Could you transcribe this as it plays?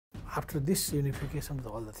after this unification of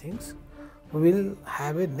all the things, we will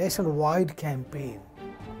have a nationwide campaign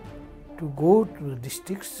to go to the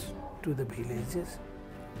districts, to the villages,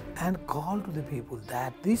 and call to the people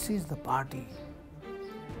that this is the party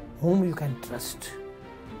whom you can trust.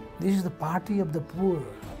 This is the party of the poor,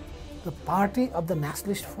 the party of the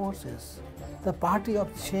nationalist forces, the party of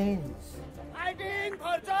change. Fighting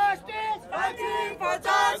for justice! Fighting for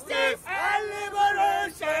justice! And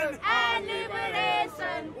liberation! And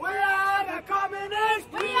liberation! We are the communists!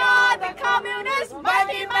 We are the communists!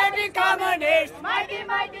 Mighty, mighty communists! Mighty,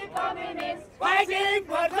 mighty communists! Fighting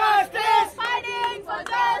for justice! Fighting for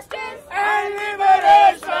justice! And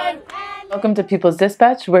liberation! Welcome to People's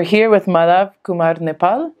Dispatch. We're here with Madhav Kumar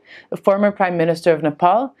Nepal, the former Prime Minister of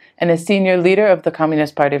Nepal and a senior leader of the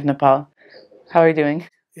Communist Party of Nepal. How are you doing?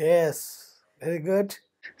 Yes, very good.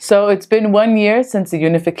 So it's been 1 year since the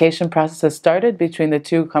unification process has started between the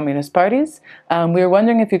two communist parties. We were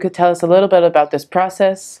wondering if you could tell us a little bit about this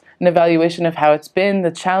process, an evaluation of how it's been,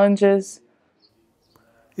 the challenges.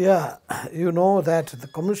 Yeah, you know that the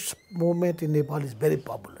communist movement in Nepal is very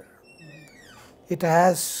popular. It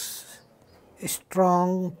has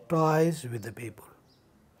strong ties with the people.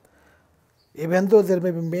 Even though there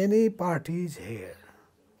may be many parties here,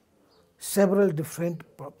 several different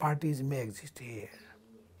parties may exist here,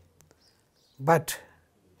 but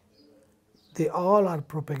they all are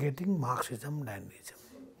propagating Marxism-Leninism.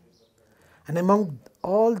 And among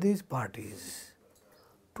all these parties,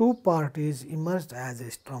 two parties emerged as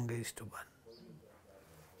the strongest one.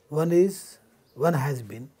 One has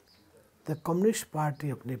been the Communist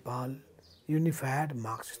Party of Nepal, Unified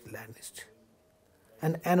Marxist-Leninist,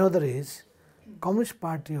 and another is Communist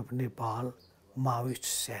Party of Nepal, Maoist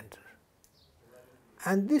Centre.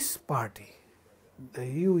 And this party, the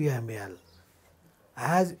UML,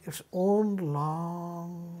 has its own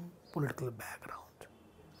long political background.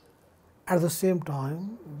 At the same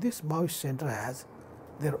time, this Maoist Centre has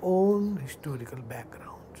their own historical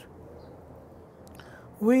background.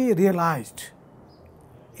 We realized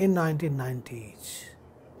in 1990s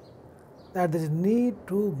that there is need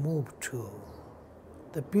to move to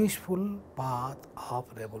the peaceful path of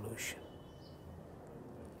revolution,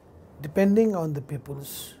 depending on the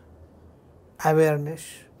people's awareness,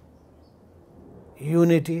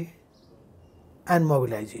 unity and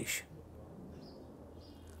mobilization.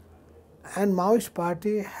 And Maoist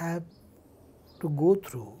Party have to go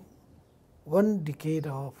through 1 decade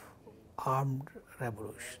of armed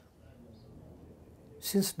revolution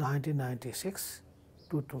since 1996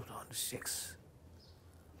 to 2006.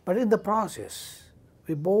 But in the process,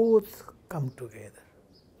 we both come together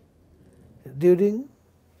during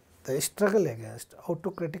the struggle against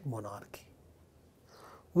autocratic monarchy.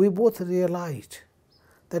 We both realized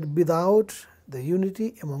that without the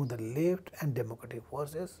unity among the left and democratic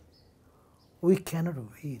forces, we cannot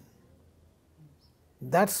win.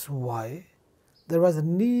 That's why there was a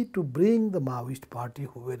need to bring the Maoist Party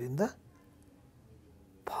who were in the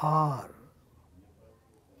far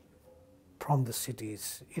from the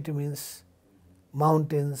cities. It means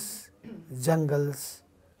mountains, jungles,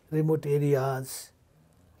 remote areas,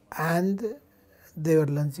 and they were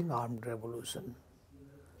launching armed revolution.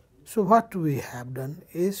 So what we have done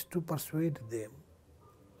is to persuade them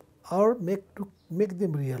or make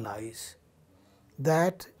them realize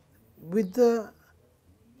that with the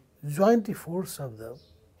joint force of the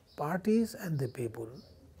parties and the people,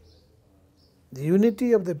 the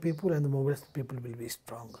unity of the people and the mobilized people will be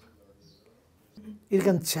stronger. It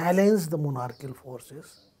can challenge the monarchical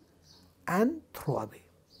forces and throw away.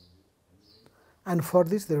 And for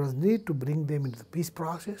this there was need to bring them into the peace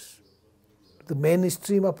process, the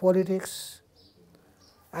mainstream of politics,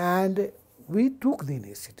 and we took the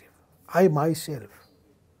initiative. I myself,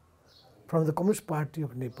 from the Communist Party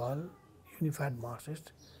of Nepal, Unified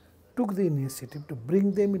Marxist, took the initiative to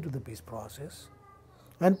bring them into the peace process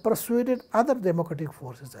and persuaded other democratic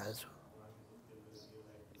forces as well.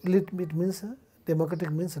 It means,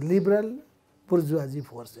 democratic means liberal bourgeoisie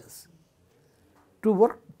forces, to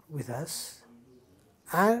work with us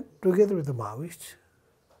and together with the Maoists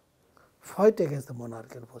fight against the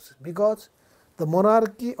monarchical forces, because the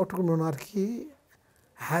monarchy, autocratic monarchy,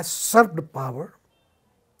 has usurped power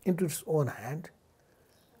into its own hand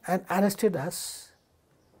and arrested us,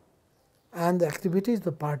 and the activities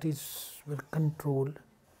the parties were controlled.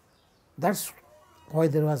 That's why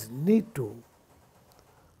there was need to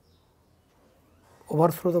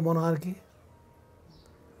overthrow the monarchy,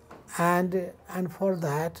 and for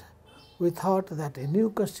that we thought that a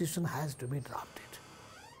new constitution has to be drafted.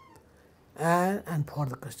 And for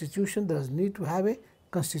the constitution there is need to have a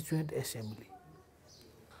constituent assembly.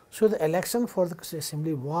 So, the election for the Constituent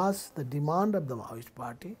Assembly was the demand of the Maoist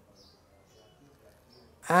Party,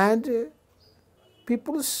 and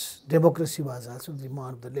people's democracy was also the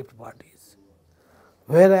demand of the left parties,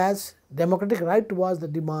 whereas democratic right was the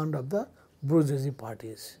demand of the bourgeoisie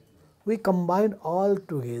parties. We combined all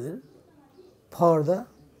together for the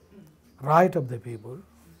right of the people,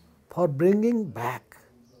 for bringing back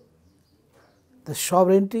the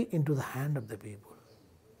sovereignty into the hand of the people.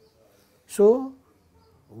 So,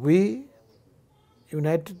 we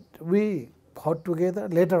united, we fought together.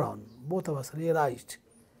 Later on, both of us realized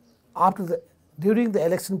during the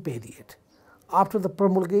election period, after the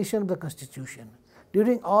promulgation of the Constitution,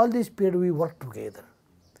 during all this period we worked together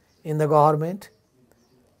in the government,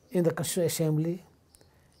 in the Constituent Assembly,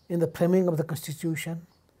 in the framing of the Constitution,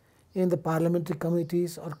 in the parliamentary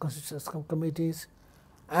committees or constitutional committees,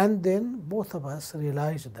 and then both of us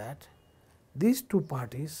realized that these two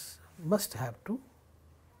parties must have to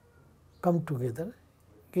come together,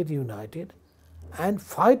 get united and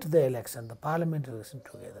fight the election, the parliamentary election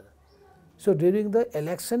together. So, during the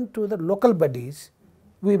election to the local bodies,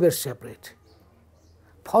 we were separate,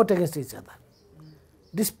 fought against each other.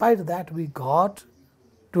 Despite that, we got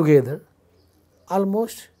together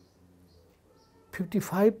almost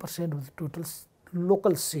 55% of the total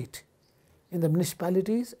local seat in the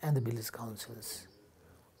municipalities and the village councils,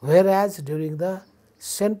 whereas during the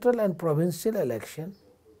central and provincial election,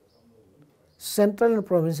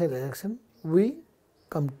 we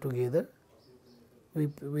come together.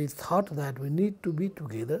 We thought that we need to be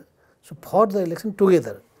together, so fought the election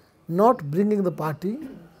together, not bringing the party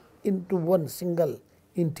into one single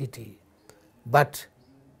entity, but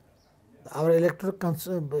our electoral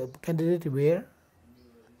candidate were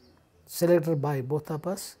selected by both of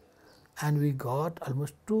us, and we got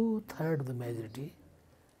almost 2/3 of the majority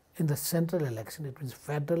in the central election. It means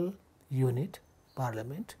federal unit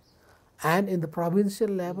parliament, and in the provincial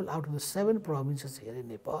level, out of the 7 provinces here in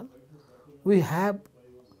Nepal, we have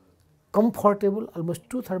comfortable almost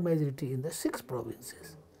 2/3 majority in the 6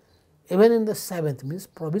 provinces. Even in the 7th, means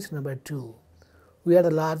province number 2, we are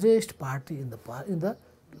the largest party in the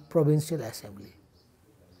provincial assembly.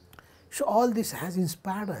 So, all this has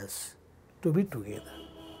inspired us to be together.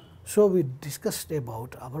 So, we discussed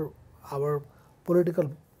about our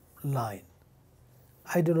political line,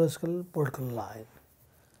 ideological political line,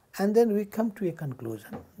 and then we come to a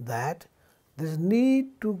conclusion that there is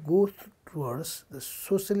need to go towards the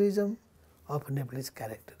socialism of Nepalese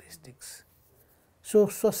characteristics. So,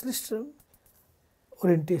 socialist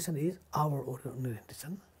orientation is our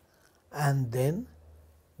orientation, and then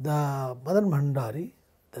the Madan Bhandari,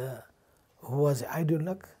 who was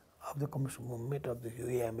ideologue of the communist movement of the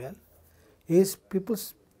UML, his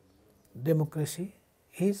people's democracy,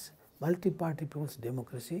 his multi-party people's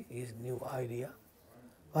democracy, his new idea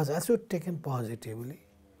was also taken positively,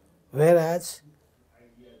 whereas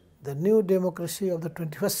the new democracy of the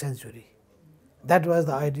 21st century, that was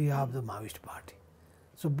the idea of the Maoist Party.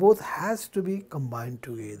 So, both has to be combined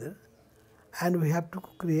together, and we have to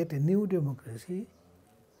create a new democracy,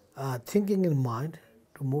 thinking in mind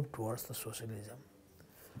to move towards the socialism.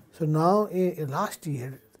 So, now last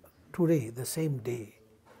year, today, the same day,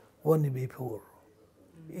 one day before,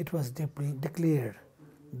 it was declared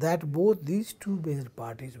that both these two major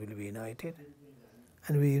parties will be united,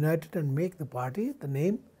 and we united and make the party the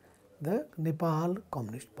name the Nepal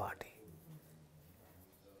Communist Party,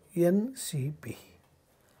 NCP,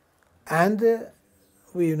 and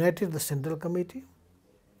we united the central committee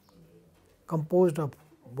composed of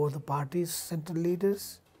both the parties' central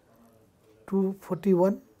leaders,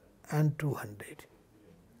 241 and 200.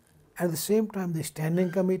 At the same time, the standing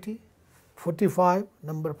committee, 45,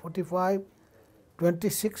 number 45,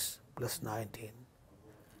 26 plus 19,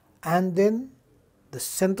 and then the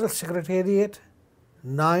central secretariat,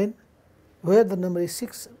 9, where the number is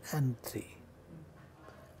 6 and 3,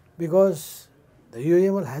 because the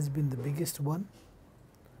UML has been the biggest one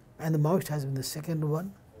and the Maoist has been the second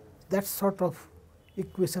one. That sort of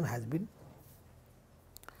equation has been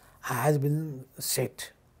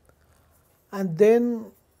set. And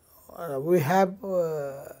then we have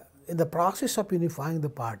in the process of unifying the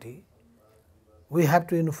party, we have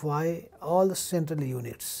to unify all the central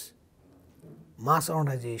units, mass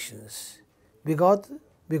organizations,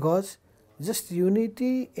 because just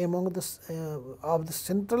unity among of the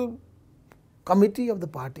central committee of the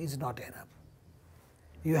party is not enough.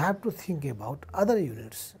 You have to think about other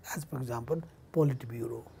units, as for example,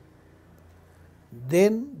 Politburo,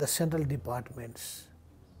 then the central departments,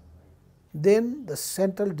 then the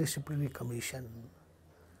Central Disciplinary Commission,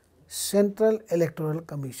 Central Electoral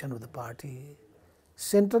Commission of the party,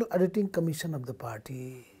 Central Auditing Commission of the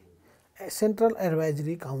party, central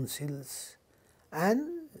advisory councils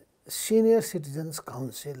and senior citizens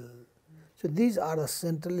council. So these are the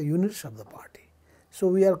central units of the party. So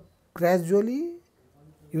we are gradually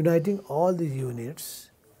uniting all these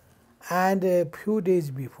units, and a few weeks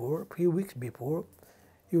before,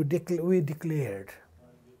 we declared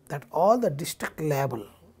that all the district level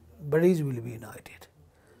bodies will be united.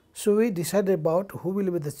 So we decided about who will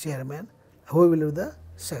be the chairman, who will be the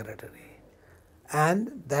secretary,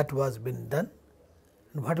 and that was been done.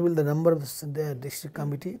 What will the number of the district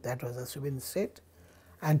committee, that was also been set,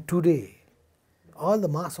 and today all the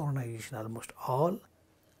mass organization, almost all,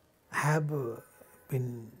 have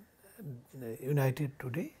been united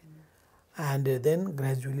today, and then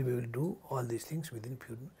gradually we will do all these things within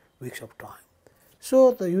few weeks of time.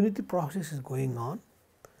 So the unity process is going on.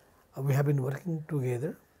 We have been working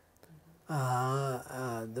together.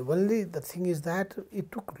 The thing is that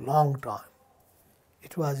it took long time.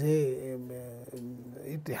 It was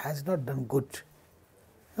it has not done good.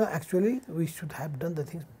 Actually, we should have done the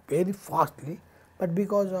things very fastly, but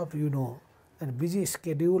because of the busy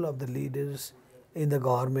schedule of the leaders in the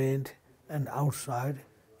government and outside,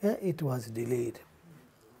 it was delayed.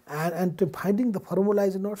 And finding the formula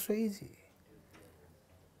is not so easy.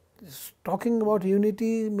 Talking about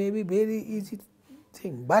unity may be very easy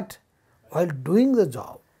thing, but while doing the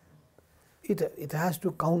job, it has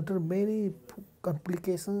to counter many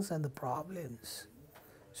complications and the problems.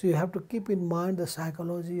 So you have to keep in mind the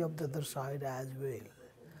psychology of the other side as well,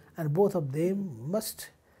 and both of them must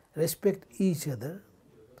respect each other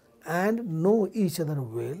and know each other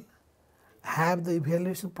well, have the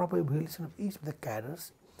proper evaluation of each of the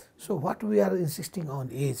cadres. So what we are insisting on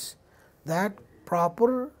is that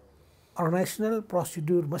proper organizational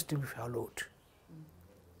procedure must be followed,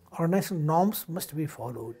 organizational norms must be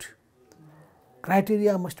followed,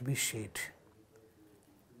 criteria must be set,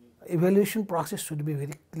 evaluation process should be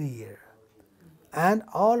very clear, and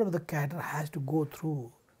all of the cadre has to go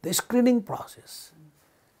through the screening process.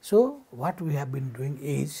 So what we have been doing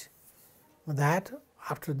is that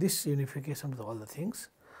after this unification of all the things,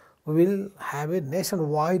 we will have a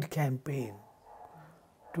nationwide campaign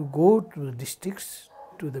to go to the districts,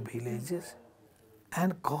 to the villages,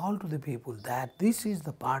 and call to the people that this is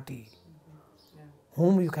the party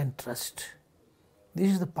whom you can trust.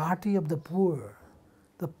 This is the party of the poor,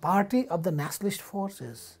 the party of the nationalist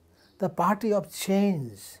forces, the party of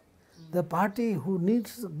change, the party who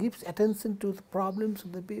gives attention to the problems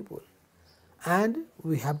of the people. And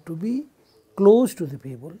we have to be close to the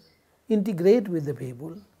people, integrate with the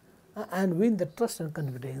people, and win the trust and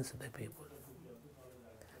confidence of the people.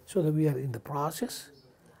 So that we are in the process,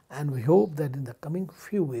 and we hope that in the coming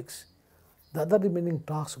few weeks, the other remaining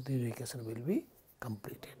tasks of the unification will be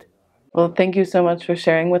completed. Well, thank you so much for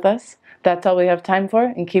sharing with us. That's all we have time for,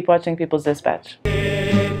 and keep watching People's Dispatch.